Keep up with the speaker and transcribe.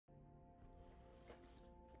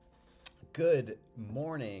Good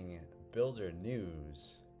morning, Builder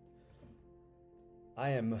News.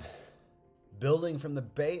 I am building from the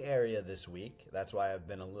Bay Area this week. That's why I've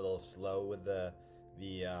been a little slow with the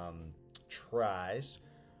tries.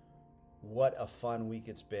 What a fun week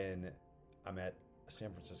it's been. I'm at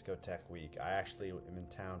San Francisco Tech Week. I actually am in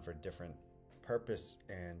town for a different purpose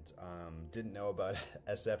and didn't know about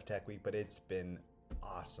SF Tech Week, but it's been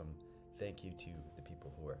awesome. Thank you to the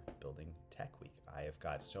people who are building Tech Week. I have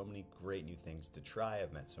got so many great new things to try.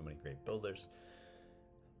 I've met so many great builders.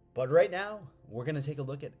 But right now, we're going to take a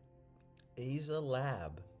look at Aza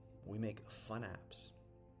Lab. We make fun apps.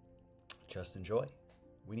 Just enjoy.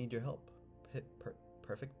 We need your help.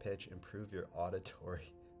 Perfect pitch, improve your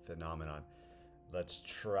auditory phenomenon. Let's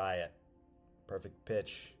try it. Perfect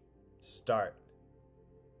pitch. Start.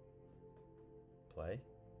 Play.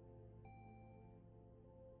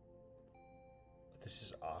 This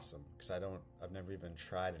is awesome because I've never even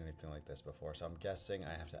tried anything like this before. So I'm guessing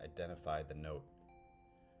I have to identify the note.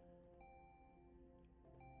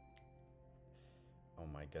 Oh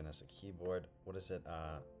my goodness, a keyboard. What is it?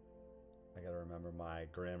 I gotta remember my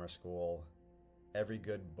grammar school. Every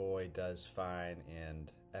good boy does fine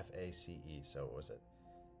and FACE. So what was it?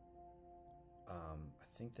 I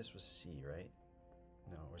think this was C, right?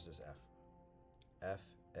 No, where's this F?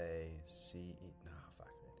 FACE. No,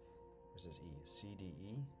 fuck. Where's this E?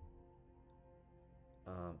 CDE?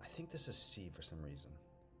 I think this is C for some reason.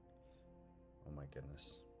 Oh my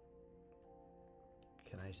goodness.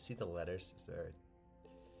 Can I see the letters? Is there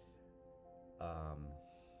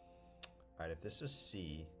alright, if this is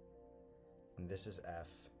C and this is F,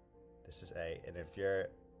 this is A, and if you're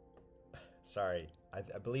sorry, I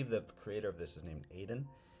believe the creator of this is named Aiden.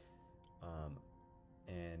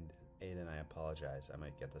 And Aiden, I apologize. I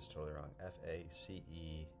might get this totally wrong. FACE.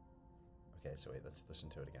 Okay, so wait, let's listen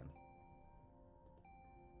to it again.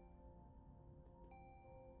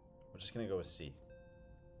 We're just gonna go with C.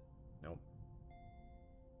 Nope.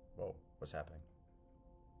 Whoa, what's happening?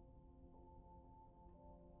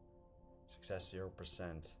 Success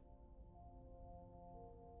 0%.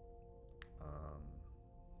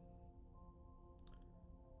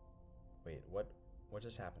 Wait, what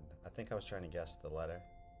just happened? I think I was trying to guess the letter.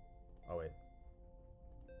 Oh wait.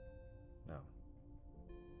 No.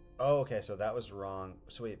 Oh, okay, so that was wrong.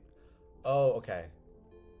 So wait. Oh, okay.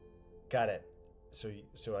 Got it. So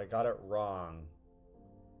I got it wrong.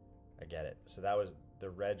 I get it. So that was, the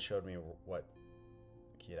red showed me what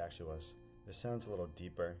key it actually was. This sounds a little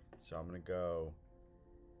deeper, so I'm gonna go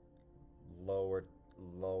lower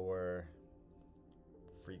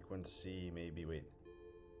frequency, maybe. Wait.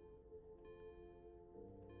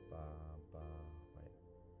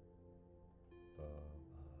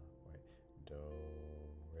 Wait. Do,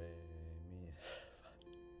 re, mi.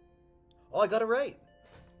 Oh, I got it right.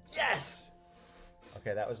 Yes.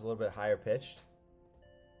 Okay, that was a little bit higher pitched.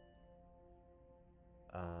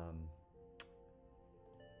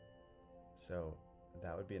 So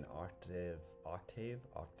that would be an octave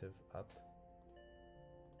up.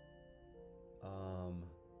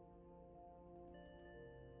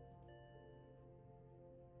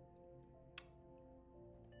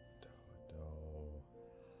 Do.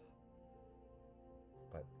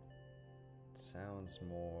 But it sounds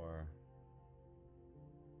more.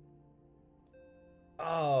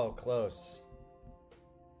 Oh, close.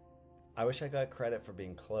 I wish I got credit for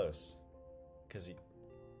being close. Because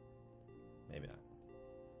maybe not.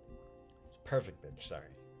 It's perfect pitch,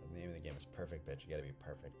 sorry. The name of the game is perfect pitch. You gotta be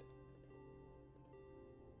perfect.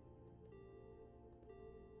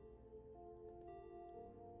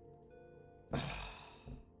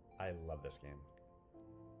 I love this game.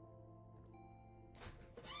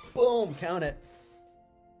 Boom! Count it!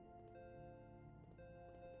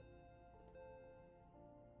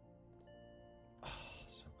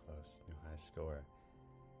 So close. New high score.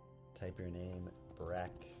 Type your name,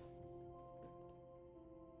 Breck.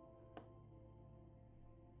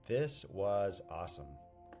 This was awesome.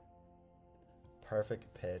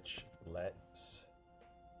 Perfect pitch. Let's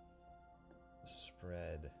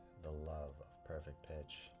spread the love of perfect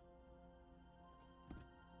pitch.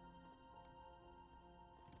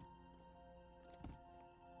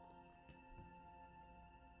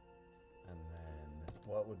 And then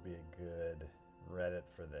what would be a good Reddit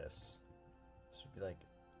for this? This would be like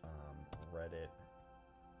Reddit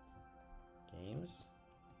gaming.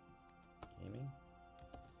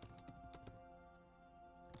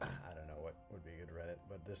 I don't know what would be a good Reddit,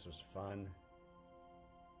 but this was fun.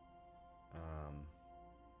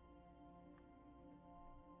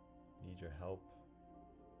 Need your help.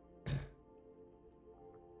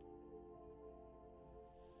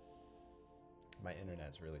 My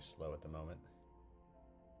internet's really slow at the moment.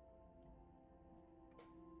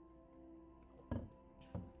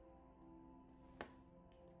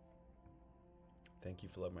 Thank you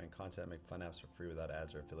for loving my content. Make fun apps for free without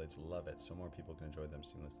ads or affiliates. Love it. So more people can enjoy them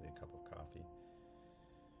seamlessly. A cup of coffee.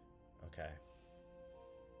 Okay.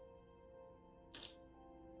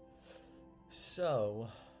 So,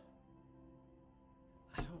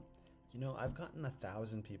 I've gotten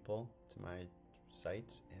 1,000 people to my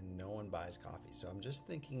sites and no one buys coffee. So I'm just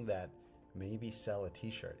thinking that maybe sell a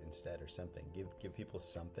t-shirt instead or something. Give people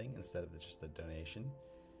something instead of just a donation.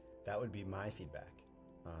 That would be my feedback.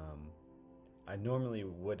 I normally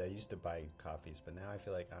would. I used to buy coffees, but now I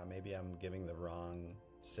feel like maybe I'm giving the wrong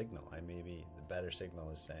signal. Maybe the better signal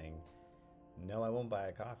is saying, no, I won't buy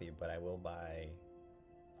a coffee, but I will buy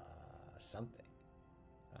something.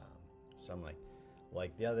 So I'm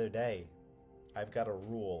like the other day, I've got a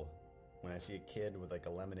rule when I see a kid with like a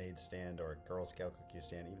lemonade stand or a Girl Scout cookie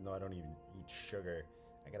stand, even though I don't even eat sugar,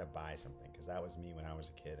 I gotta buy something, because that was me when I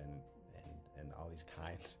was a kid, and all these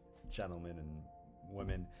kind gentlemen and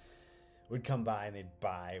women would come by and they'd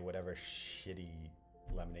buy whatever shitty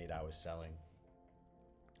lemonade I was selling.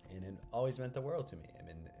 And it always meant the world to me. I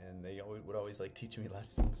mean, and they would always like teach me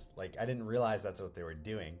lessons. Like, I didn't realize that's what they were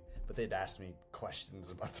doing, but they'd ask me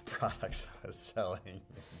questions about the products I was selling,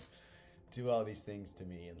 do all these things to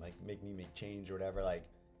me, and like make me make change or whatever. Like,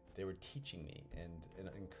 they were teaching me and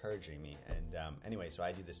encouraging me. And anyway, so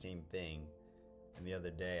I do the same thing. And the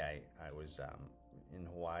other day I was in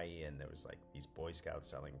Hawaii, and there was like these Boy Scouts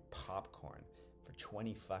selling popcorn for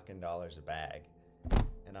 $20 fucking a bag.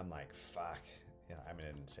 And I'm like, fuck. Yeah, I mean,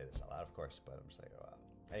 I didn't say this out loud, of course, but I'm just like, oh, well.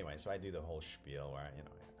 Anyway, so I do the whole spiel where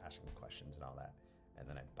I ask them questions and all that, and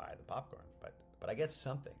then I buy the popcorn. But I get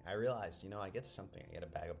something. I realized, I get something. I get a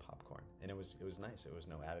bag of popcorn, and it was nice. It was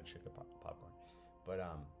no added sugar popcorn, but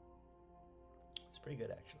it's pretty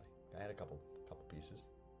good actually. I had a couple pieces,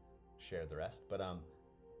 shared the rest, but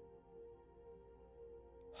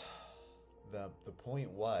the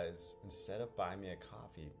point was, instead of buying me a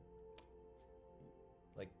coffee,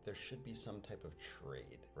 like, there should be some type of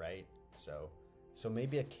trade, right? So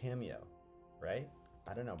maybe a Cameo, right?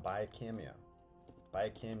 I don't know, buy a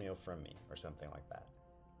Cameo from me or something like that.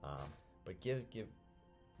 But give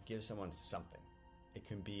someone something. It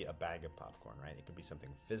can be a bag of popcorn, right? It could be something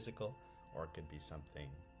physical, or it could be something,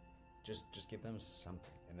 just give them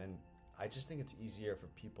something. And then I just think it's easier for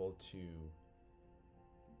people to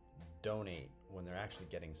donate when they're actually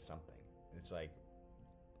getting something. It's like,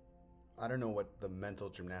 I don't know what the mental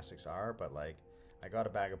gymnastics are, but like, I got a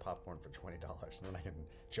bag of popcorn for $20, and then I can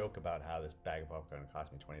joke about how this bag of popcorn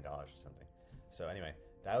cost me $20 or something. So anyway,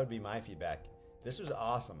 that would be my feedback. This was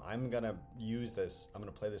awesome. I'm gonna use this. I'm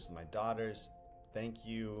gonna play this with my daughters. Thank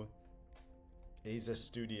you, Aza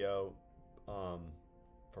Studio,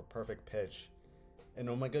 for perfect pitch. And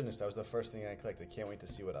oh my goodness, that was the first thing I clicked. I can't wait to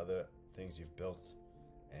see what other things you've built.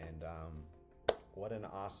 And what an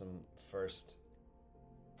awesome first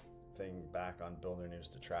thing back on Builder News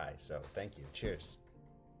to try. So thank you. Cheers.